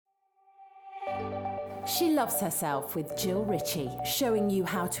She Loves Herself with Jill Ritchie, showing you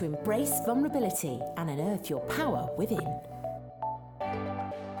how to embrace vulnerability and unearth your power within.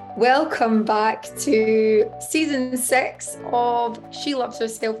 Welcome back to season 6 of She Loves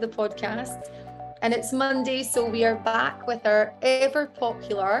Herself, the podcast. And it's Monday, so we are back with our ever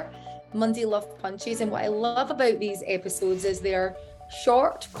popular Monday Love Punches. And what I love about these episodes is they're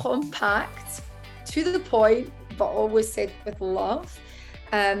short, compact, to the point, but always said with love.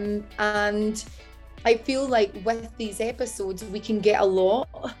 And I feel like with these episodes, we can get a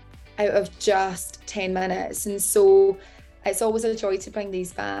lot out of just 10 minutes. And so it's always a joy to bring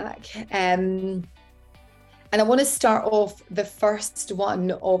these back. And I want to start off the first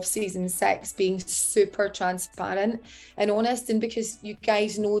one of season 6 being super transparent and honest. And because you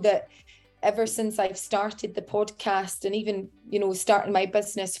guys know that ever since I've started the podcast and even, starting my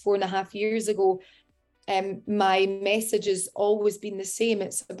business 4.5 years ago, my message has always been the same.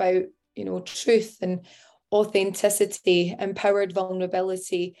 It's about truth and authenticity, empowered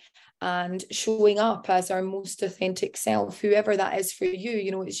vulnerability, and showing up as our most authentic self, whoever that is for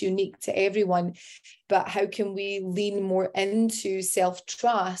you. It's unique to everyone, but how can we lean more into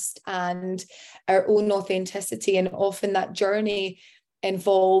self-trust and our own authenticity? And often that journey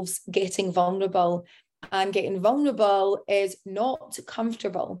involves getting vulnerable, and getting vulnerable is not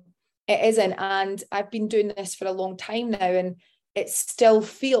comfortable. It isn't. And I've been doing this for a long time now, and it still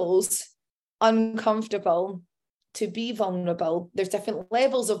feels uncomfortable to be vulnerable. There's different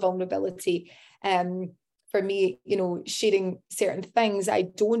levels of vulnerability. For me, sharing certain things, I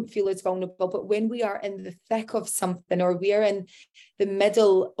don't feel as vulnerable. But when we are in the thick of something, or we are in the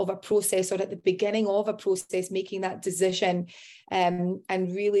middle of a process, or at the beginning of a process, making that decision, and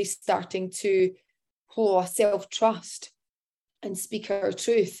really starting to self-trust and speak our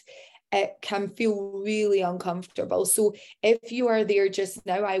truth, it can feel really uncomfortable. So if you are there just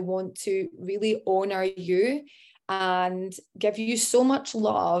now, I want to really honor you and give you so much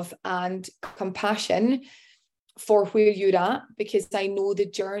love and compassion for where you're at, because I know the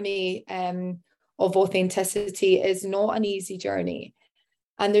journey of authenticity is not an easy journey.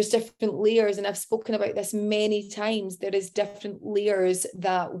 And there's different layers, and I've spoken about this many times. There is different layers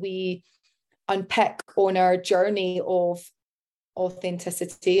that we unpick on our journey of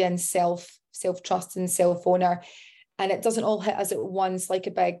authenticity and self-trust and self-honor. And it doesn't all hit us at once like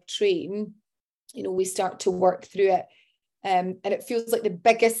a big train. We start to work through it. And it feels like the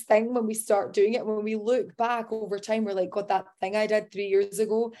biggest thing when we start doing it. When we look back over time, we're like, God, that thing I did 3 years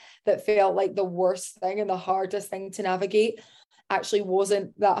ago that felt like the worst thing and the hardest thing to navigate actually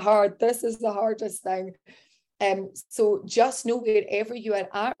wasn't that hard. This is the hardest thing. So just know, wherever you are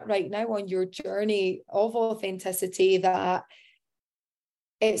at right now on your journey of authenticity, that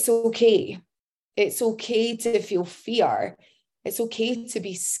it's okay. It's okay to feel fear. It's okay to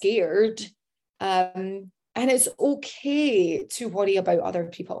be scared. And it's okay to worry about other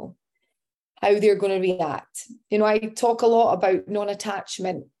people, how they're going to react. I talk a lot about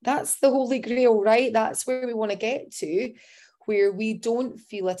non-attachment. That's the holy grail, right? That's where we want to get to, where we don't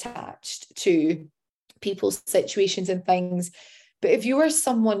feel attached to people's situations and things. But if you are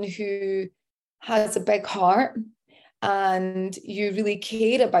someone who has a big heart and you really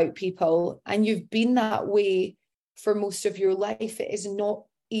care about people, and you've been that way for most of your life, it is not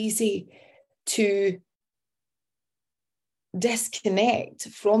easy to disconnect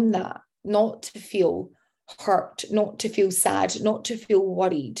from that, not to feel hurt, not to feel sad, not to feel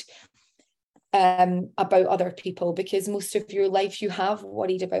worried about other people, because most of your life you have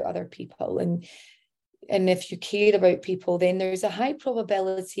worried about other people. And if you care about people, then there's a high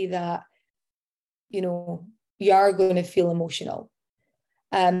probability that, you are going to feel emotional.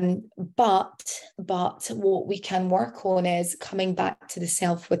 But what we can work on is coming back to the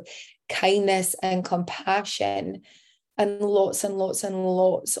self with kindness and compassion, and lots and lots and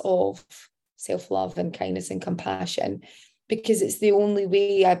lots of self-love and kindness and compassion, because it's the only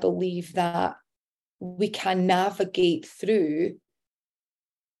way, I believe, that we can navigate through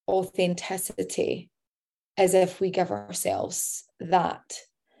authenticity, as if we give ourselves that.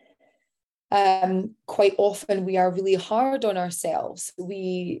 Quite often we are really hard on ourselves.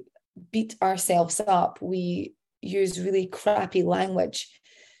 We beat ourselves up. We use really crappy language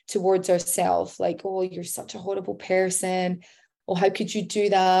towards ourselves, like, oh, you're such a horrible person, or how could you do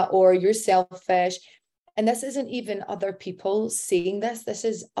that, or you're selfish. And this isn't even other people saying this. This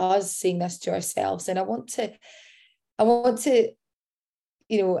is us saying this to ourselves. And I want to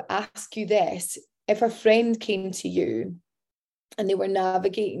ask you this. If a friend came to you and they were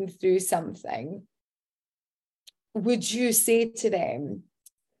navigating through something, would you say to them,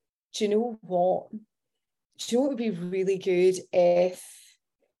 do you know what? Do you know what would be really good if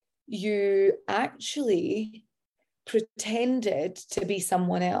you actually pretended to be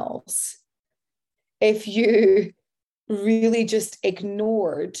someone else, if you really just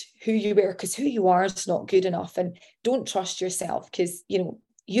ignored who you were, because who you are is not good enough, and don't trust yourself because, you know,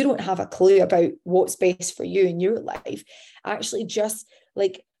 you don't have a clue about what's best for you in your life. Actually, just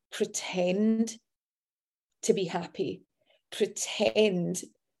like pretend to be happy, pretend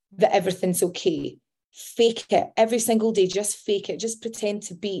that everything's okay, fake it every single day, just fake it, just pretend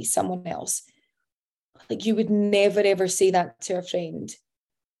to be someone else. Like, you would never ever say that to a friend.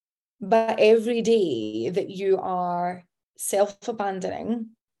 But every day that you are self-abandoning,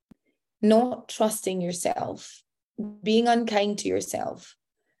 not trusting yourself, being unkind to yourself,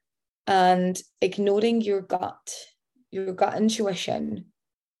 and ignoring your gut intuition,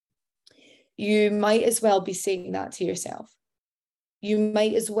 you might as well be saying that to yourself. You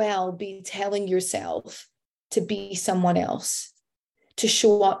might as well be telling yourself to be someone else, to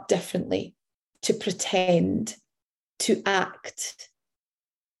show up differently, to pretend, to act,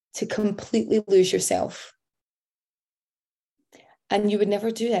 to completely lose yourself. And you would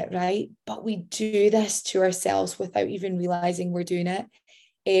never do it, right? But we do this to ourselves without even realizing we're doing it.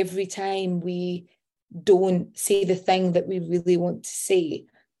 Every time we don't say the thing that we really want to say,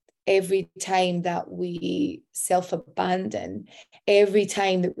 every time that we self-abandon, every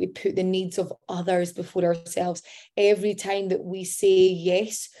time that we put the needs of others before ourselves, every time that we say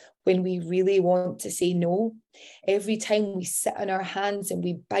yes when we really want to say no, every time we sit on our hands and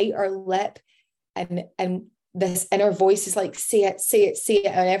we bite our lip, and this inner voice is like, say it, say it, say it.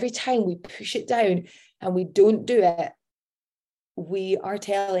 And every time we push it down and we don't do it, we are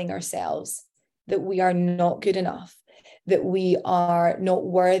telling ourselves that we are not good enough, that we are not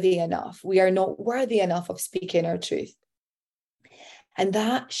worthy enough. We are not worthy enough of speaking our truth. And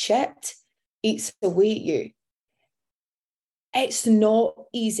that shit eats away at you. It's not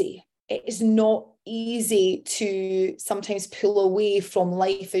easy. It is not easy to sometimes pull away from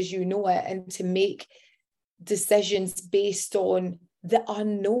life as you know it and to make decisions based on the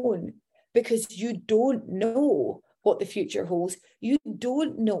unknown, because you don't know what the future holds. You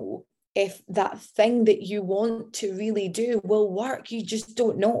don't know if that thing that you want to really do will work. You just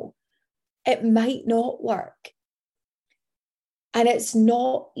don't know. It might not work. And it's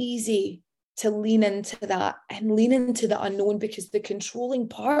not easy to lean into that and lean into the unknown, because the controlling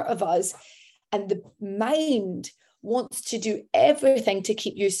part of us and the mind wants to do everything to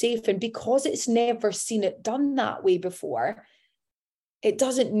keep you safe. And because it's never seen it done that way before, it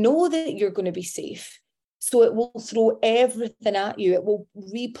doesn't know that you're going to be safe. So it will throw everything at you. It will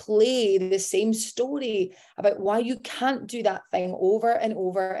replay the same story about why you can't do that thing over and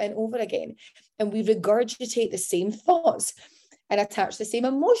over and over again. And we regurgitate the same thoughts and attach the same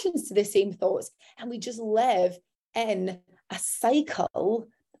emotions to the same thoughts. And we just live in a cycle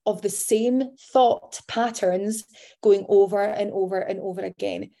of the same thought patterns going over and over and over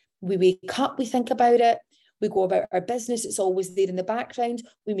again. We wake up, we think about it, we go about our business, it's always there in the background.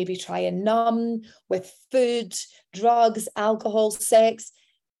 We maybe try and numb with food, drugs, alcohol, sex,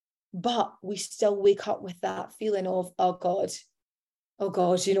 but we still wake up with that feeling of, oh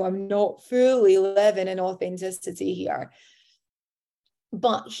God, you know, I'm not fully living in authenticity here.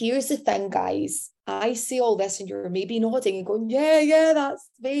 But here's the thing, guys. I say all this and you're maybe nodding and going, yeah, that's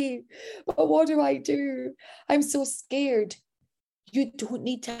me. But what do I do? I'm so scared. You don't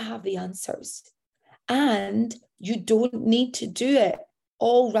need to have the answers. And you don't need to do it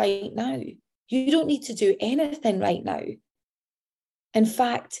all right now. You don't need to do anything right now. In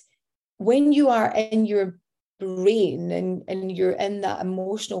fact, when you are in your brain and you're in that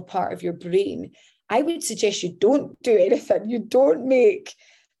emotional part of your brain, I would suggest you don't do anything. You don't make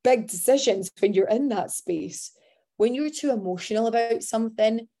big decisions when you're in that space. When you're too emotional about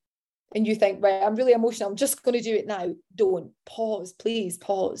something and you think, right, I'm really emotional, I'm just going to do it now. Don't. Pause, please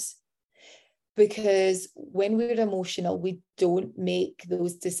pause. Because when we're emotional, we don't make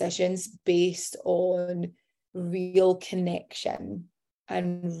those decisions based on real connection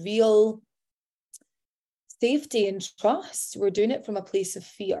and real safety and trust. We're doing it from a place of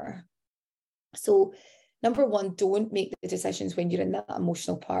fear. So, number one, don't make the decisions when you're in that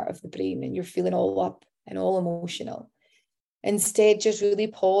emotional part of the brain and you're feeling all up and all emotional. Instead, just really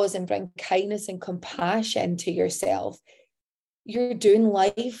pause and bring kindness and compassion to yourself. You're doing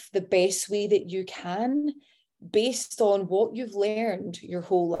life the best way that you can based on what you've learned your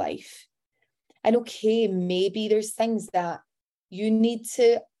whole life. And okay, maybe there's things that you need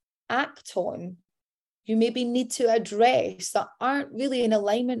to act on. You maybe need to address that aren't really in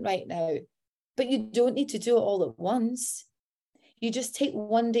alignment right now. But you don't need to do it all at once. You just take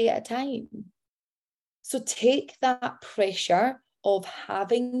one day at a time. So take that pressure of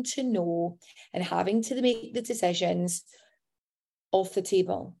having to know and having to make the decisions off the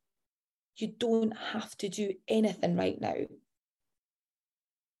table. You don't have to do anything right now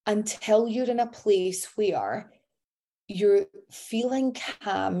until you're in a place where you're feeling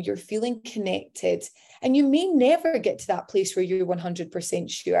calm, you're feeling connected, and you may never get to that place where you're 100%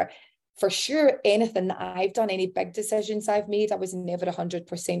 sure. For sure, anything that I've done, any big decisions I've made, I was never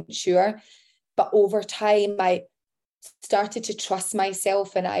 100% sure. But over time, I started to trust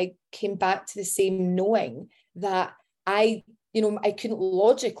myself, and I came back to the same knowing that I couldn't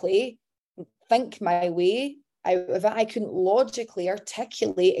logically think my way out of it. I couldn't logically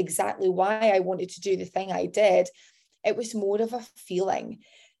articulate exactly why I wanted to do the thing I did. It was more of a feeling.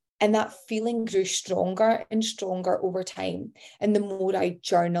 And that feeling grew stronger and stronger over time. And the more I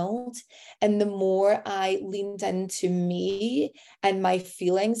journaled and the more I leaned into me and my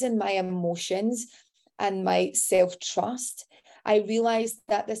feelings and my emotions and my self-trust, I realized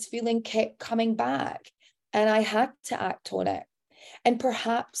that this feeling kept coming back and I had to act on it. And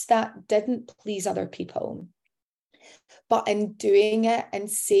perhaps that didn't please other people. But in doing it and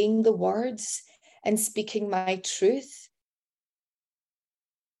saying the words and speaking my truth,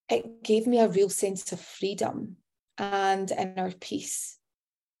 it gave me a real sense of freedom and inner peace.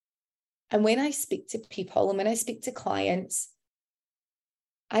 And when I speak to people and when I speak to clients,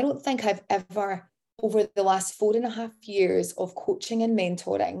 I don't think I've ever, over the last 4.5 years of coaching and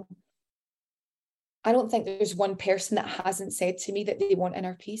mentoring, I don't think there's one person that hasn't said to me that they want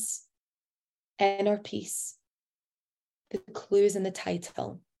inner peace. Inner peace. The clue is in the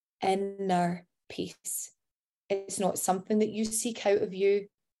title, inner peace. It's not something that you seek out of you.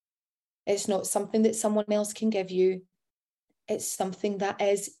 It's not something that someone else can give you. It's something that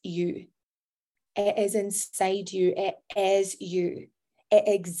is you. It is inside you. It is you. It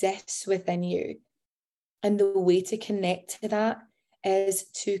exists within you. And the way to connect to that is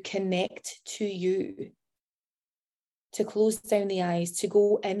to connect to you. To close down the eyes, to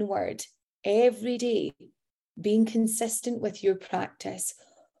go inward every day, being consistent with your practice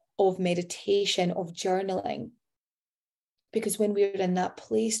of meditation, of journaling. Because when we're in that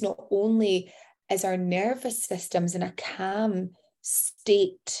place, not only is our nervous systems in a calm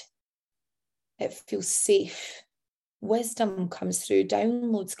state, it feels safe. Wisdom comes through,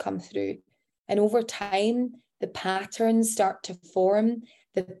 downloads come through. And over time, the patterns start to form,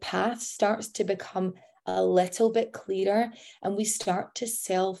 the path starts to become a little bit clearer, and we start to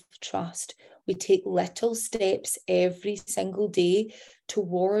self-trust. We take little steps every single day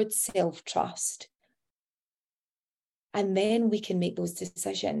towards self-trust. And then we can make those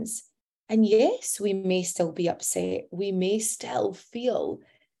decisions. And yes, we may still be upset. We may still feel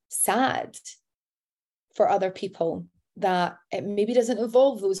sad for other people, that it maybe doesn't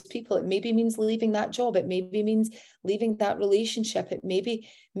involve those people. It maybe means leaving that job. It maybe means leaving that relationship. It maybe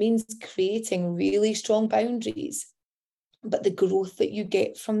means creating really strong boundaries. But the growth that you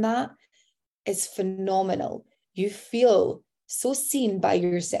get from that is phenomenal. You feel so seen by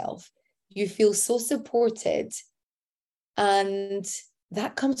yourself. You feel so supported. And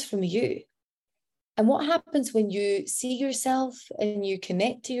that comes from you. And what happens when you see yourself and you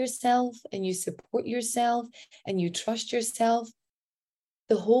connect to yourself and you support yourself and you trust yourself?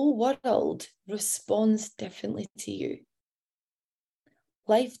 The whole world responds differently to you.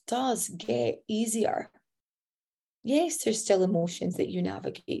 Life does get easier. Yes, there's still emotions that you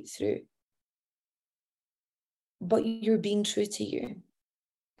navigate through, but you're being true to you.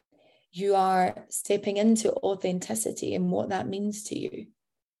 You are stepping into authenticity and what that means to you.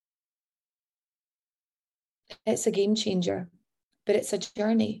 It's a game changer, but it's a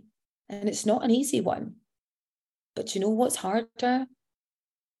journey, and it's not an easy one. But you know what's harder?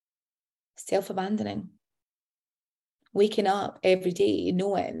 Self-abandoning. Waking up every day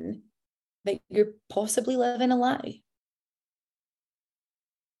knowing that you're possibly living a lie.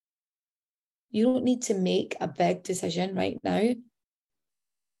 You don't need to make a big decision right now.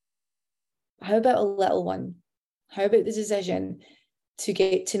 How about a little one? How about the decision to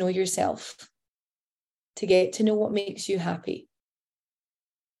get to know yourself? To get to know what makes you happy?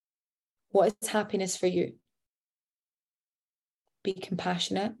 What is happiness for you? Be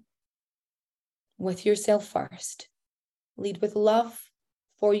compassionate with yourself first. Lead with love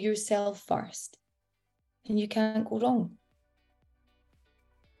for yourself first. And you can't go wrong.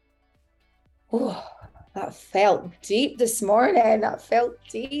 Oh, that felt deep this morning. That felt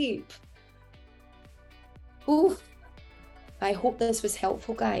deep. Oh, I hope this was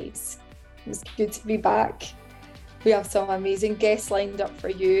helpful, guys. It was good to be back. We have some amazing guests lined up for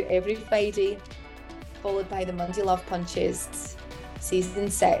you every Friday, followed by the Monday Love Punches, season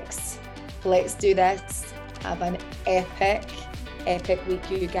 6. Let's do this. Have an epic epic week,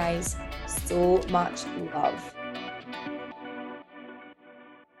 you guys. So much love.